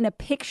to paint a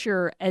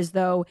picture as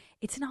though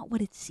it's not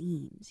what it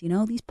seems. You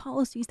know, these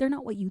policies, they're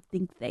not what you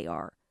think they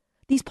are.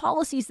 These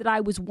policies that I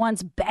was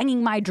once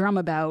banging my drum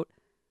about,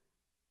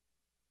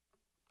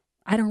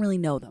 I don't really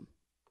know them.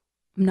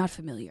 I'm not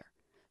familiar.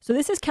 So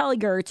this is Kelly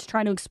Girtz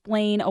trying to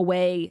explain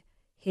away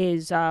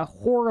his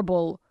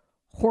horrible,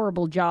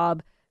 horrible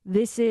job.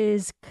 This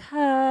is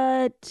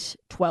cut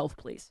 12,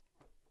 please.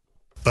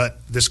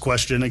 But this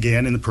question,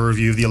 again, in the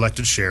purview of the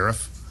elected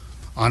sheriff,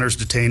 honors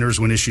detainers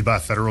when issued by a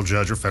federal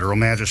judge or federal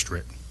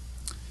magistrate.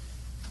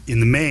 In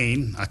the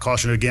main, I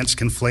caution against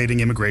conflating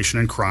immigration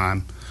and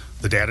crime.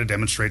 The data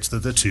demonstrates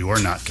that the two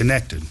are not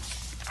connected.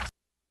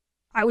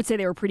 I would say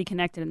they were pretty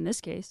connected in this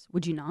case.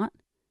 Would you not?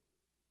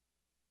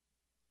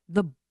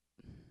 I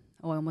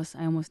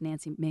almost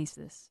Nancy Maced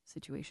this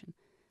situation.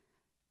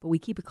 But we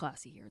keep it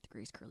classy here at the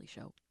Grace Curley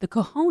Show. The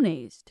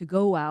cojones to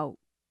go out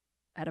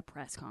at a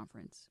press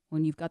conference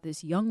when you've got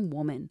this young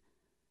woman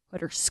who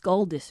had her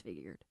skull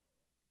disfigured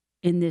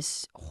in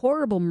this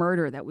horrible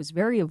murder that was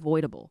very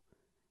avoidable,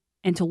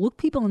 and to look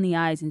people in the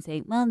eyes and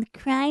say, well, the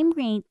crime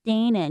rate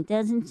data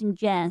doesn't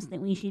suggest that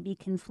we should be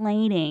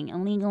conflating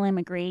illegal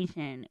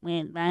immigration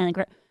with violent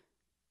crime.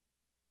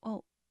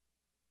 Well,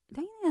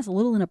 don't you think that's a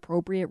little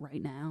inappropriate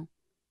right now?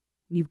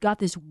 You've got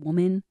this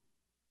woman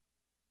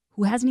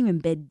who hasn't even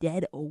been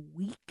dead a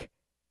week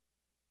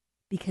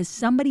because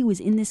somebody was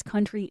in this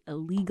country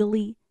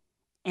illegally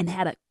and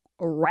had a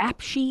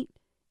rap sheet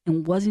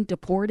and wasn't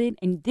deported.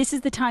 And this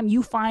is the time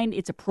you find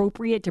it's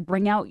appropriate to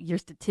bring out your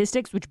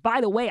statistics, which,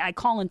 by the way, I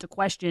call into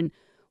question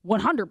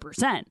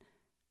 100%.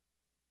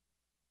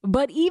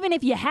 But even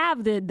if you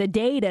have the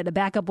data to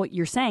back up what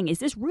you're saying, is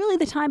this really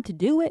the time to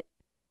do it?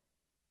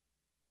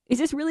 Is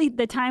this really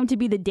the time to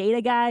be the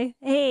data guy?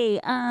 Hey,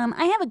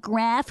 I have a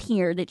graph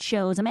here that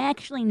shows I'm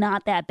actually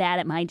not that bad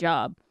at my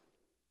job.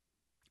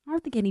 I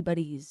don't think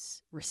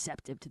anybody's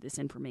receptive to this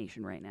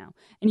information right now.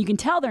 And you can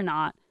tell they're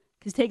not,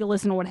 because take a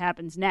listen to what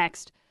happens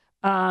next.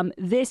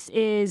 This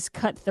is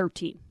cut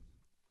 13.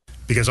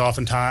 Because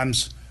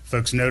oftentimes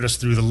folks notice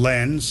through the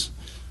lens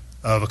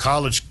of a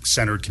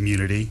college-centered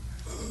community.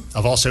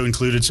 I've also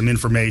included some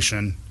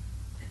information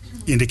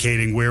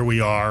indicating where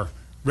we are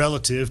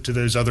relative to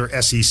those other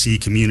SEC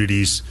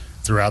communities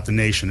throughout the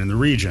nation and the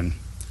region.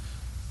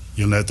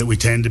 You'll note that we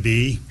tend to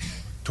be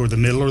toward the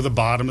middle or the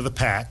bottom of the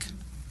pack.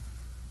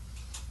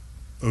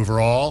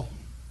 Overall,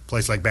 a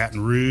place like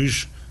Baton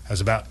Rouge has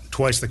about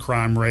twice the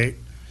crime rate,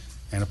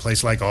 and a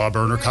place like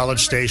Auburn or College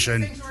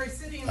Station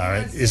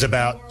is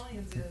about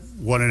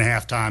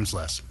 1.5 times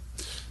less.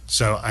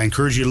 So I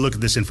encourage you to look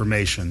at this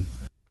information.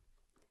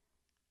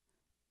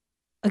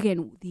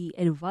 Again, the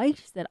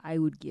advice that I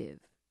would give,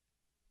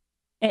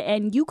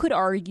 and you could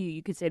argue,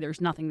 you could say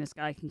there's nothing this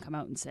guy can come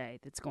out and say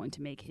that's going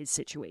to make his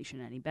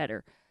situation any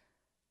better.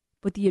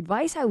 But the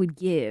advice I would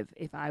give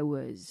if I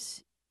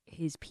was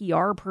his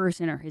PR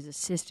person or his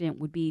assistant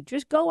would be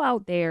just go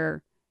out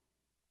there,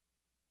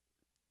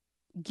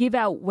 give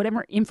out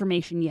whatever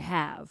information you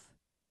have,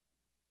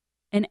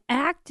 and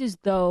act as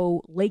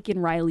though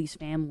Laken Riley's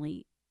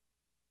family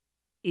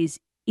is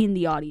in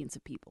the audience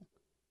of people.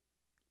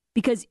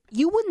 Because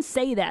you wouldn't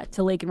say that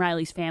to Laken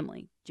Riley's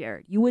family,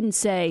 Jared. You wouldn't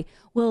say,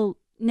 well,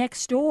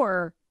 next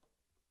door,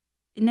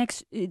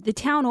 the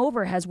town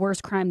over has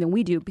worse crime than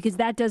we do, because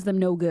that does them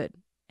no good.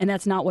 And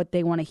that's not what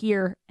they want to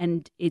hear.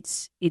 And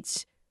it's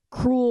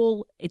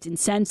cruel, it's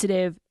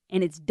insensitive,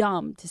 and it's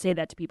dumb to say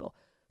that to people.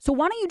 So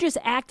why don't you just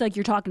act like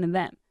you're talking to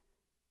them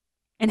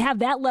and have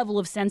that level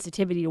of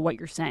sensitivity to what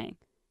you're saying?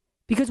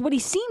 Because what he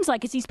seems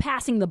like is he's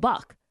passing the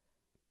buck.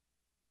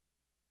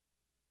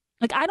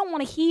 Like, I don't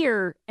want to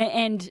hear,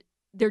 and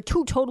they're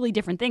two totally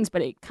different things,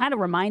 but it kind of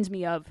reminds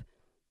me of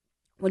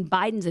when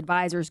Biden's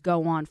advisors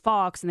go on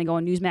Fox and they go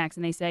on Newsmax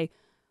and they say,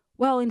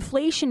 well,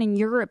 inflation in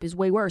Europe is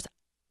way worse.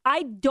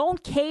 I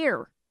don't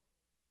care.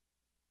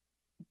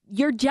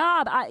 Your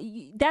job,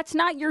 that's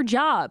not your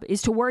job,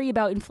 is to worry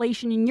about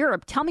inflation in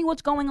Europe. Tell me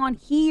what's going on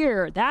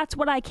here. That's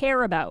what I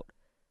care about.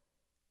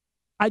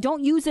 I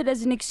don't use it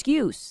as an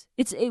excuse.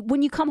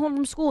 When you come home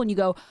from school and you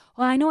go,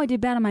 well, I know I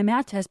did bad on my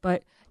math test,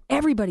 but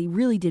everybody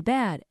really did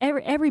bad.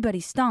 Everybody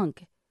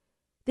stunk.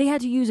 They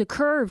had to use a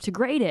curve to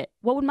grade it.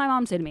 What would my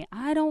mom say to me?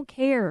 I don't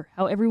care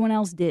how everyone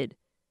else did.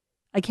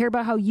 I care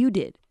about how you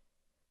did.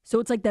 So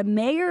it's like the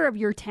mayor of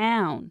your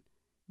town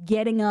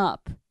getting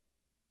up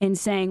and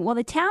saying, well,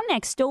 the town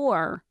next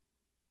door,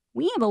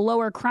 we have a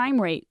lower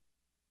crime rate.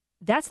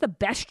 That's the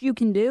best you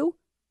can do?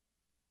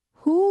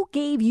 Who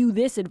gave you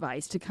this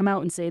advice to come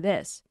out and say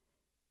this?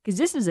 Because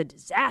this is a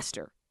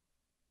disaster.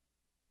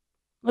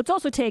 Let's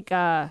also take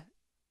cut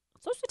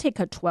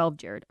 12,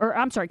 Jared. Or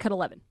I'm sorry, cut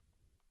 11.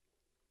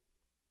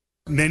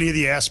 Many of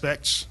the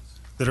aspects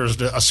that are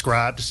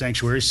ascribed to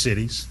sanctuary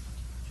cities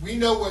We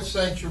know what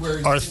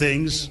sanctuary are cities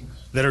things means.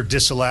 that are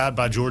disallowed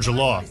by Georgia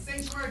law.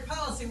 Sanctuary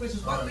policy, which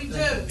is what we do.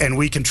 And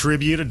we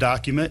contribute a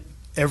document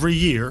every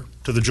year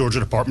to the Georgia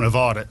Department of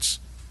Audits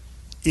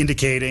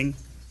indicating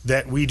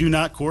that we do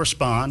not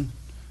correspond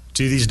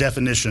to these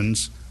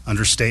definitions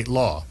under state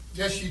law.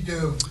 Yes, you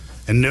do.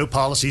 And no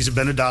policies have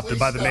been adopted Please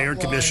by the stop Mayor and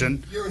lying.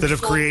 Commission You're that have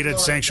insulting created our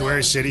sanctuary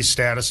intelligence. city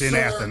status in Sir,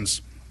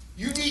 Athens.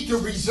 You need to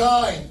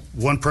resign.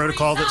 One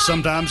protocol that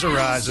sometimes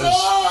arises.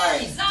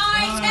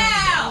 Resign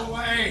now!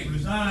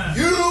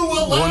 You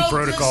allowed One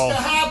protocol. this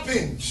to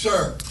happen,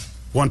 sir.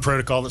 One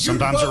protocol that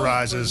sometimes voted for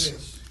arises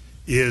this.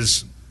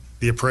 is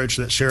the approach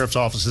that sheriff's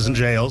offices and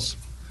jails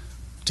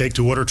take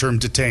to what are termed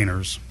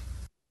detainers.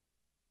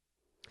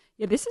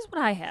 Yeah, this is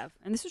what I have.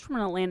 And this is from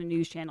an Atlanta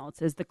news channel. It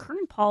says the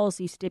current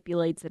policy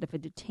stipulates that if a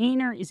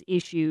detainer is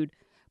issued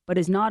but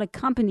is not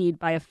accompanied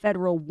by a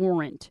federal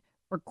warrant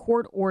or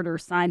court order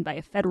signed by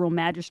a federal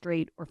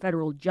magistrate or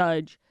federal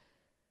judge,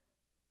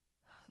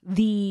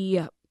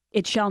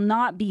 it shall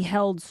not be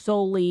held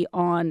solely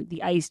on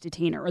the ICE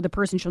detainer, or the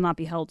person shall not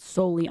be held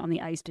solely on the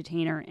ICE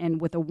detainer,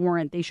 and with a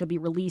warrant, they shall be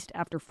released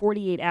after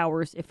 48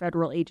 hours if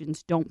federal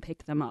agents don't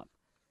pick them up.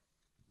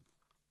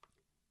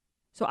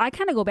 So I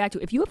kind of go back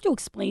to, if you have to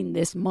explain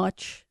this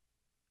much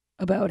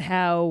about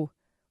how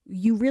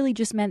you really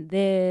just meant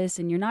this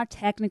and you're not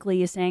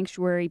technically a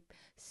sanctuary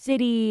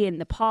city and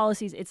the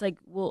policies, it's like,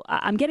 well,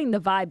 I'm getting the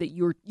vibe that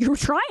you're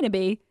trying to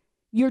be.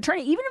 You're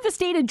trying, even if the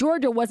state of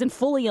Georgia wasn't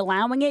fully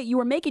allowing it, you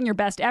were making your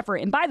best effort.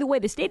 And by the way,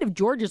 the state of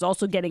Georgia is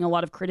also getting a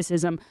lot of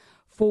criticism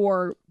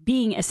for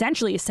being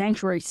essentially a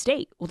sanctuary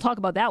state. We'll talk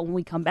about that when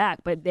we come back.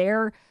 But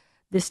the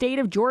state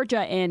of Georgia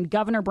and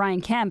Governor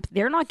Brian Kemp,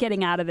 they're not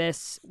getting out of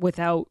this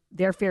without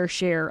their fair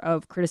share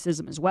of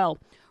criticism as well.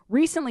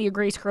 Recently, a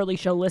Grace Curley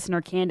Show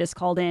listener, Candace,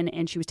 called in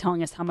and she was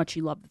telling us how much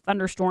she loved the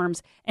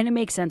thunderstorms, and it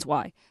makes sense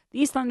why.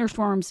 These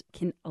thunderstorms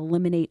can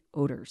eliminate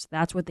odors.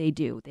 That's what they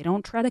do. They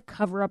don't try to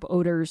cover up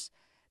odors.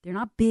 They're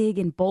not big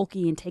and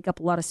bulky and take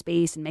up a lot of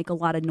space and make a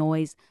lot of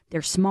noise.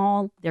 They're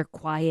small, they're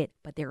quiet,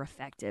 but they're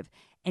effective.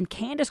 And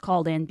Candace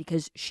called in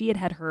because she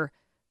had her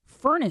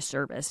furnace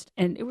serviced,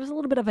 and it was a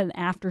little bit of an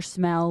after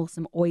smell,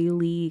 some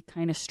oily,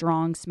 kind of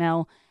strong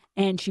smell.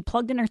 And she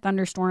plugged in her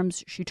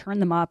thunderstorms, she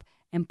turned them up,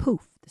 and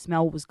poof, the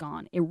smell was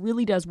gone. It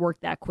really does work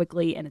that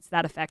quickly, and it's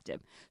that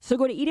effective. So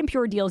go to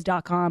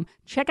eatingpuredeals.com,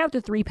 check out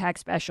the 3-pack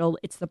special.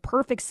 It's the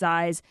perfect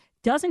size,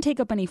 doesn't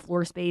take up any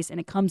floor space, and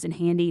it comes in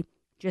handy.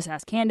 Just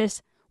ask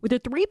Candace. With a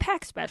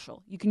 3-pack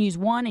special, you can use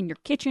one in your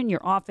kitchen,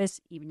 your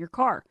office, even your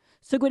car.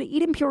 So go to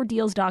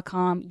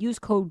eatingpuredeals.com, use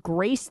code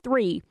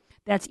GRACE3.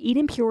 That's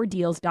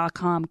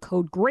eatingpuredeals.com,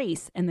 code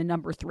GRACE, and the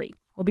number 3.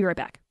 We'll be right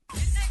back.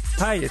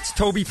 Hi, it's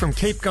Toby from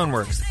Cape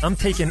Gunworks. I'm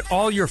taking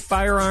all your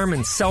firearm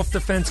and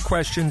self-defense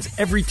questions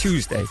every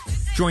Tuesday.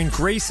 Join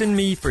Grace and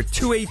me for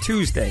 2A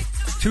Tuesday,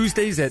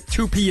 Tuesdays at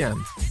 2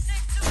 p.m.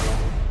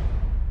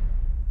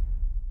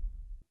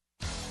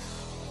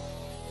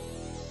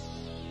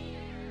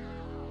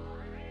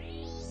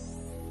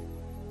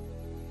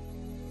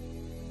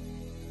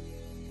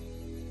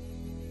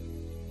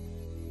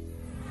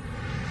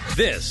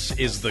 This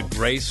is the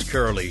Grace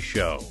Curley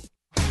Show.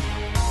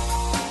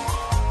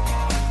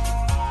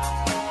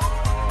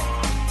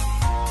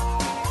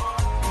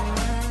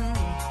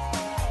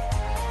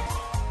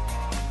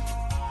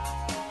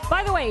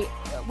 By the way,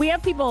 we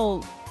have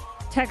people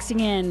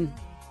texting in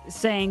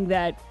saying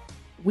that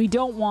we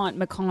don't want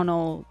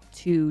McConnell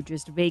to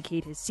just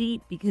vacate his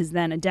seat because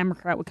then a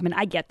Democrat would come in.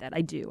 I get that.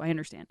 I do. I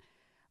understand.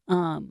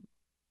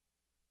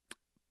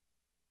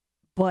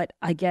 But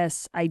I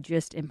guess I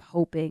just am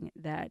hoping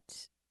that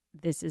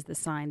this is the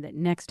sign that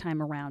next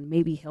time around,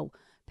 maybe he'll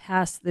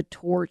pass the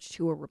torch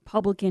to a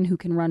Republican who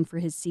can run for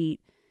his seat,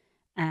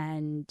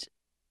 and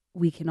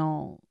we can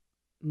all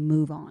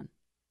move on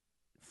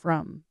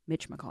from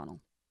Mitch McConnell.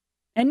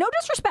 And no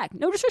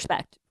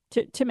disrespect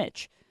to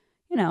Mitch.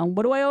 You know,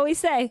 what do I always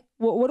say?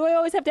 What do I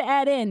always have to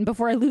add in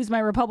before I lose my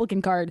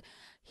Republican card?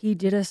 He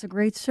did us a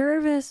great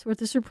service with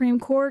the Supreme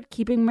Court,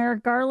 keeping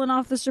Merrick Garland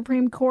off the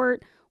Supreme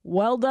Court.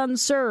 Well done,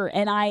 sir.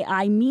 And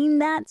I mean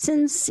that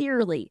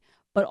sincerely.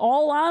 But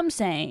all I'm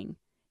saying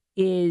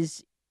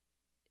is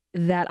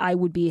that I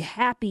would be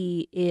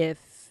happy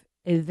if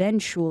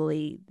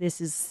eventually this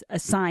is a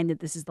sign that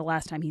this is the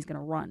last time he's going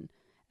to run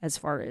as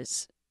far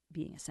as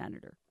being a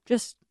senator.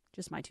 Just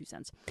my 2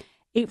 cents.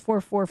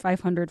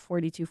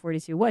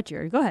 844-500-4242. What,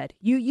 Jerry? Go ahead.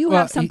 You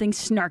have something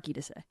snarky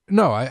to say.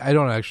 No, I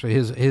don't actually.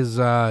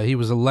 He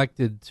was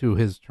elected to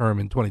his term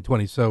in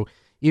 2020, so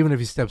even if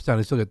he steps down,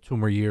 he still got 2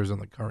 more years on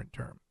the current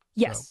term.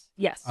 Yes,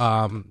 yes.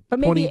 But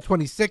maybe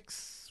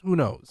 2026, who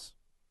knows?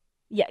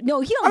 Yeah,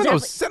 no, he'll I don't know.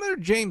 definitely. Senator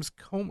James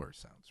Comer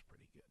sounds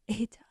pretty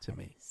good. It does. To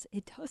me.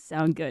 It does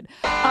sound good.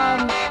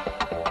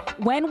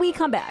 When we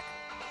come back,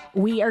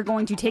 we are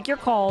going to take your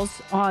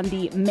calls on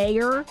the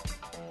Mayor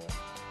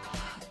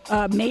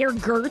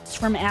Girtz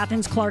from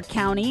Athens, Clark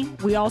County.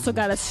 We also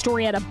got a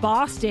story out of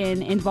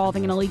Boston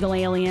involving an illegal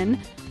alien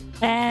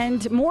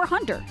and more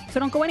Hunter. So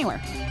don't go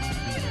anywhere.